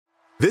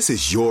This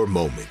is your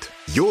moment,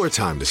 your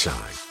time to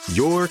shine,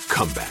 your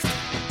comeback.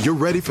 You're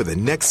ready for the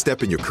next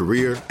step in your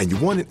career, and you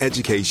want an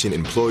education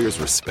employers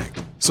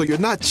respect. So you're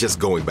not just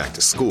going back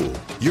to school,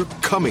 you're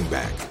coming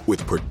back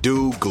with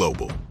Purdue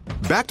Global.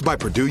 Backed by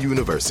Purdue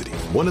University,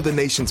 one of the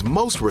nation's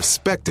most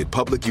respected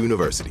public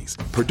universities,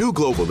 Purdue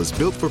Global is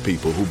built for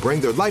people who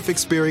bring their life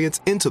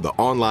experience into the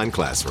online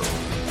classroom.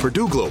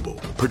 Purdue Global,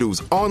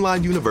 Purdue's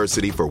online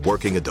university for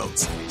working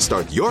adults.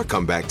 Start your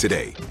comeback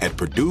today at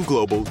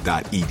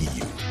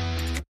purdueglobal.edu.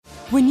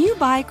 When you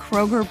buy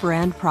Kroger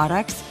brand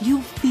products,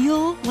 you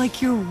feel like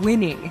you're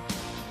winning.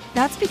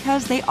 That's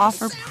because they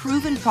offer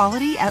proven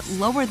quality at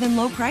lower than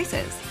low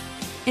prices.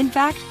 In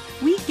fact,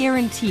 we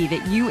guarantee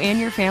that you and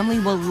your family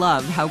will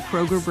love how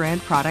Kroger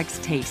brand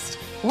products taste,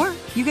 or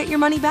you get your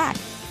money back.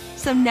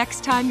 So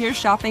next time you're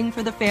shopping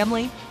for the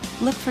family,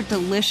 look for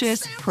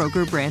delicious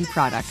Kroger brand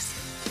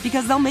products,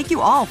 because they'll make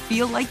you all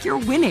feel like you're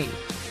winning.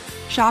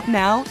 Shop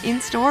now,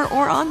 in-store,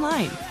 or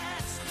online.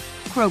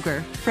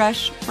 Kroger,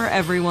 fresh for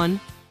everyone.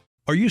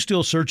 Are you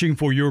still searching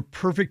for your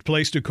perfect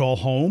place to call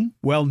home?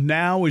 Well,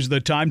 now is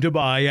the time to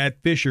buy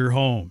at Fisher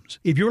Homes.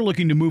 If you're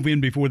looking to move in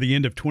before the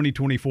end of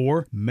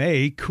 2024,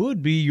 May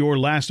could be your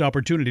last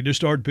opportunity to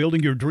start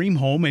building your dream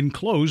home and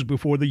close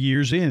before the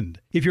year's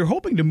end. If you're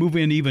hoping to move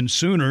in even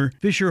sooner,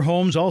 Fisher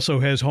Homes also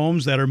has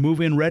homes that are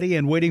move-in ready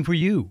and waiting for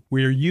you,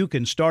 where you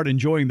can start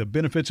enjoying the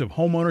benefits of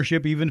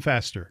homeownership even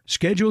faster.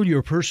 Schedule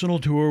your personal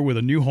tour with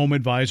a new home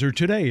advisor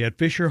today at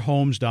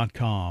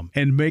FisherHomes.com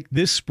and make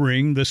this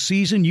spring the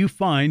season you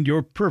find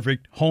your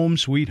perfect home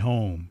sweet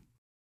home.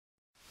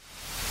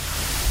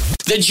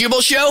 The Jubal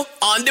Show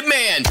on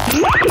demand.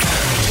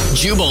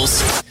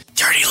 Jubal's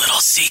dirty little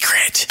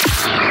secret.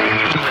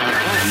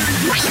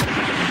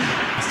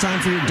 It's time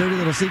for your dirty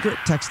little secret.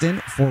 Text in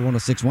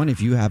 41061.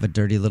 If you have a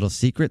dirty little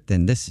secret,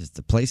 then this is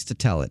the place to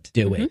tell it.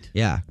 Do it.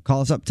 Yeah.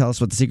 Call us up. Tell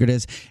us what the secret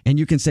is. And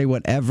you can say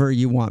whatever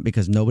you want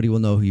because nobody will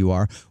know who you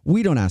are.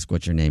 We don't ask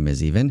what your name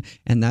is even.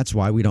 And that's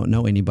why we don't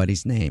know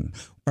anybody's name.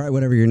 All right.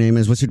 Whatever your name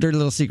is. What's your dirty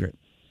little secret?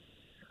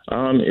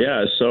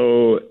 Yeah,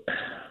 so,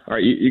 all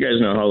right, you guys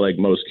know how, like,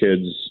 most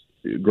kids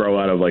grow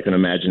out of, like, an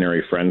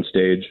imaginary friend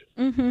stage?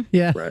 Mm-hmm.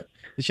 Yeah. Right.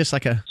 It's just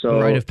like a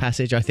rite of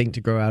passage, I think,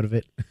 to grow out of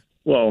it.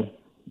 Well,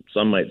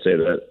 some might say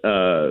that.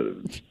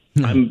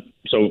 I'm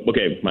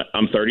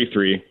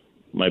 33.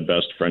 My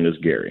best friend is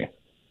Gary.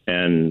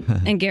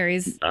 And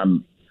Gary's...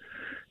 I'm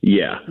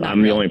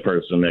the only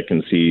person that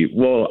can see.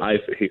 Well, I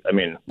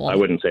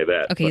wouldn't say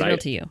that. Okay, he's real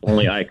to you.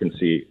 Only I can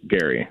see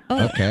Gary.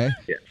 Oh. Okay.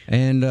 Yeah.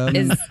 And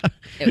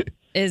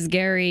is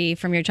Gary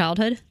from your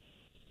childhood?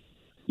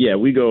 Yeah,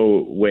 we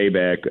go way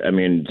back. I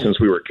mean, since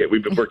we were kids,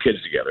 we're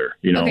kids together.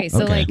 You know, okay,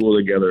 so like school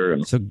together.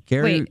 And so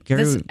Gary,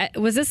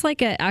 was this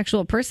like an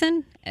actual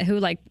person who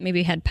like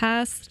maybe had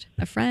passed,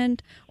 a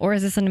friend, or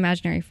is this an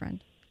imaginary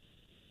friend?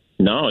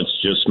 No, it's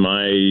just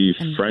my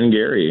friend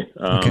Gary.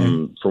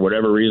 For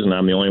whatever reason,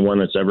 I'm the only one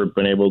that's ever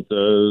been able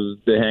to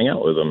hang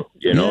out with him.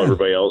 You know,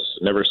 everybody else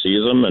never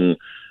sees him,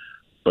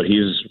 but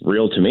he's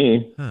real to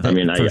me. I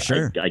mean, I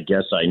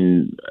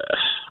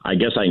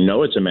guess I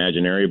know it's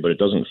imaginary, but it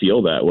doesn't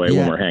feel that way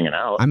when we're hanging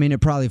out. I mean,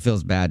 it probably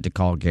feels bad to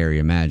call Gary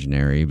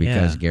imaginary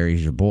because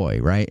Gary's your boy,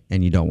 right?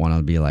 And you don't want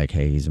to be like,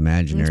 hey, he's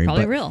imaginary. It's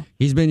probably but real.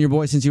 He's been your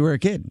boy since you were a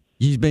kid.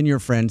 He's been your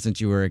friend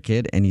since you were a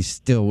kid, and he's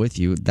still with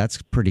you.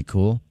 That's pretty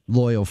cool.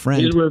 Loyal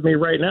friend. He's with me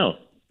right now.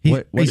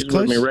 He's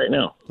close? with me right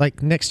now.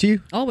 Like next to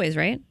you? Always,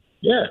 right?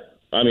 Yeah.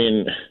 I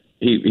mean,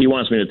 he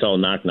wants me to tell a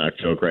knock-knock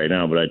joke right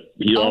now, but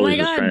he always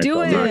is trying to tell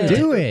knock-knock.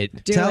 Do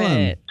it. Tell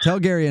him. Tell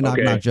Gary a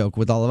knock-knock joke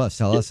with all of us.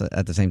 Tell us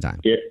at the same time.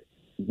 Yeah.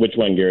 Which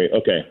one, Gary?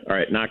 Okay. All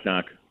right.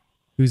 Knock-knock.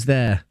 Who's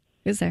there?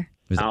 Who's there?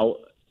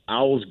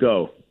 Owls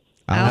go.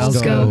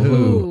 Owls go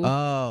who?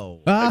 Oh.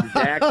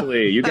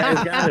 Exactly. You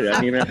guys got it.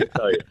 I didn't even have to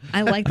tell you.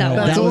 I like that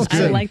one.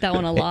 I like that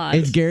one a lot.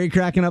 Is Gary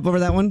cracking up over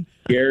that one?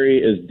 Gary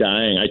is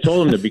dying. I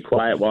told him to be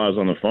quiet while I was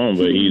on the phone,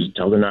 but he's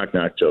tell the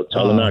knock-knock joke.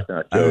 Tell the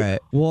knock-knock joke. All right.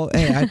 Well,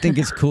 hey, I think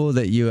it's cool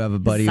that you have a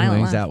buddy who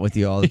hangs out with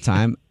you all the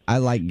time. I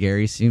like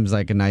Gary. Seems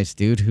like a nice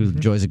dude who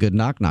enjoys a good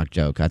knock-knock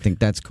joke. I think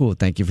that's cool.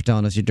 Thank you for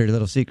telling us your dirty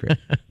little secret.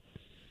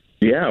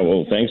 Yeah,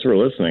 well, thanks for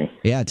listening.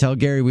 Yeah, tell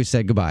Gary we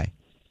said goodbye,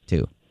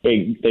 too.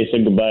 They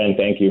said goodbye and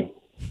thank you.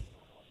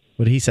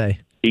 What did he say?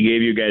 He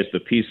gave you guys the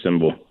peace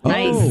symbol.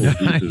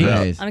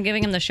 Nice. I'm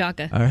giving him the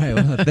shaka. All right.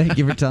 Well, thank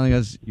you for telling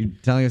us your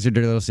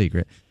dirty little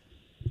secret.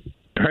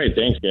 All right.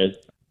 Thanks, guys.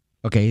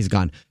 Okay, he's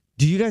gone.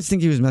 Do you guys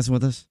think he was messing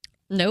with us?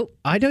 Nope.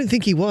 I don't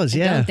think he was. I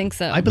don't think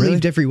so. I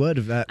believed every word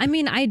of that. I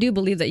mean, I do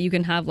believe that you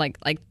can have like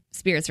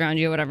spirits around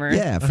you or whatever.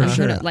 Yeah, for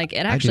sure. Like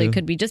it actually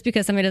could be just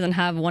because somebody doesn't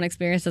have one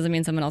experience doesn't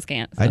mean someone else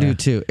can't. So. I do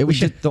too. It was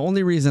just the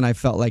only reason I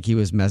felt like he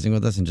was messing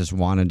with us and just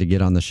wanted to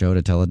get on the show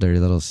to tell a dirty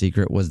little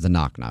secret was the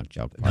knock-knock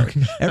joke part.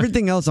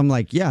 Everything else, I'm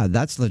like, yeah,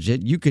 that's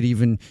legit. You could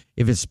even,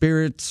 if it's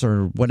spirits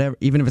or whatever,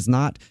 even if it's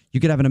not, you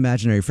could have an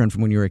imaginary friend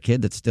from when you were a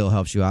kid that still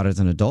helps you out as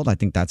an adult. I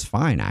think that's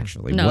fine,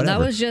 actually. No, whatever.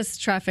 that was just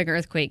traffic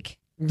earthquake.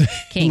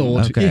 King.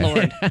 Lord. Okay.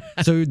 Lord.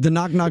 So the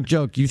knock-knock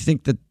joke, you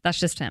think that's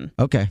just him.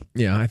 Okay.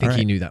 Yeah, I think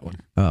he knew that one.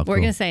 Oh, what were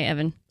you going to say,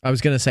 Evan? I was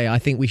going to say, I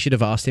think we should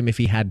have asked him if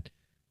he had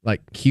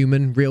like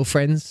human real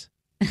friends?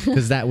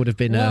 Because that would have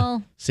been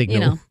a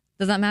signal.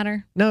 Does that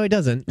matter? No, it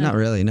doesn't. Not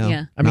really, no.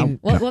 Yeah. I mean,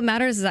 what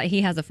matters is that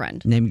he has a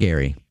friend. Named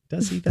Gary.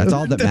 Does he? That's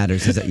all that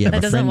matters is that you have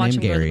That a friend doesn't watch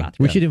named him go to the Gary.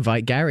 bathroom. We should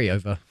invite Gary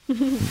over.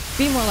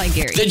 Be more like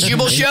Gary. The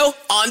Jubal Show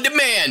on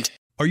demand.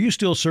 Are you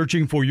still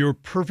searching for your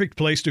perfect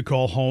place to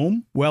call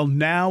home? Well,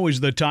 now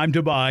is the time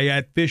to buy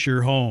at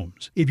Fisher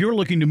Homes. If you're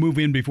looking to move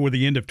in before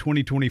the end of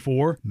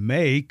 2024,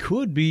 May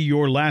could be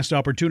your last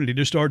opportunity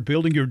to start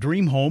building your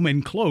dream home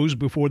and close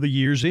before the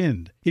year's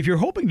end. If you're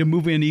hoping to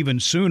move in even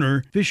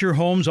sooner, Fisher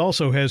Homes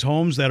also has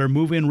homes that are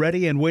move-in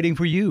ready and waiting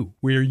for you,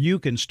 where you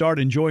can start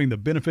enjoying the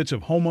benefits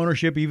of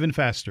homeownership even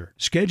faster.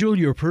 Schedule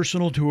your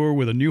personal tour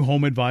with a new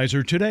home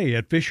advisor today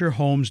at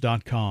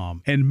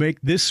FisherHomes.com and make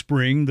this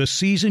spring the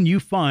season you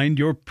find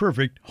your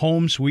perfect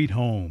home sweet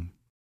home.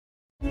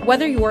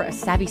 Whether you're a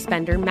savvy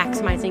spender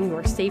maximizing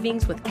your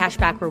savings with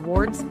cashback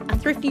rewards, a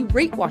thrifty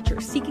rate watcher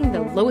seeking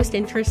the lowest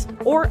interest,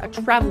 or a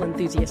travel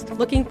enthusiast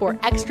looking for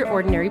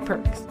extraordinary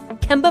perks,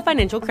 Kemba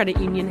Financial Credit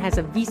Union has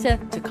a visa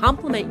to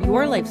complement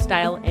your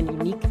lifestyle and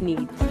unique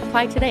needs.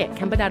 Apply today at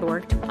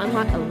Kemba.org to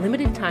unlock a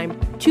limited time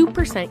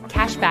 2%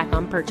 cash back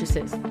on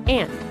purchases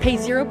and pay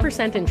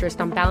 0% interest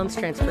on balance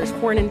transfers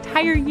for an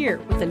entire year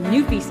with a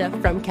new visa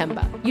from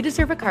Kemba. You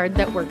deserve a card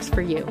that works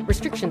for you.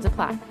 Restrictions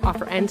apply.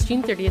 Offer ends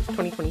June 30th,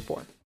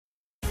 2024.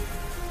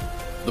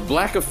 The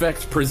Black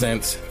Effect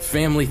presents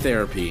Family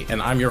Therapy,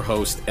 and I'm your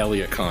host,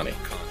 Elliot Connie.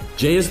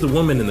 Jay is the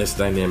woman in this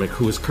dynamic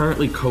who is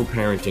currently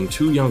co-parenting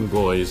 2 young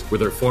boys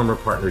with her former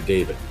partner,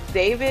 David.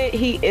 David,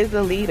 he is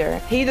a leader.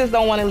 He just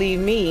don't want to leave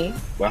me.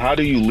 But how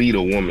do you lead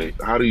a woman?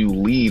 How do you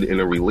lead in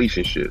a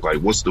relationship? Like,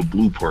 what's the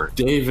blueprint?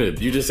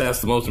 David, you just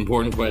asked the most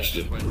important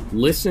question.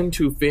 Listen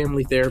to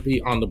Family Therapy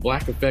on the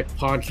Black Effect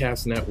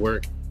Podcast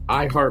Network,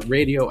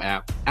 iHeartRadio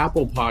app,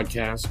 Apple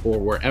Podcasts, or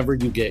wherever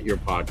you get your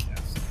podcasts.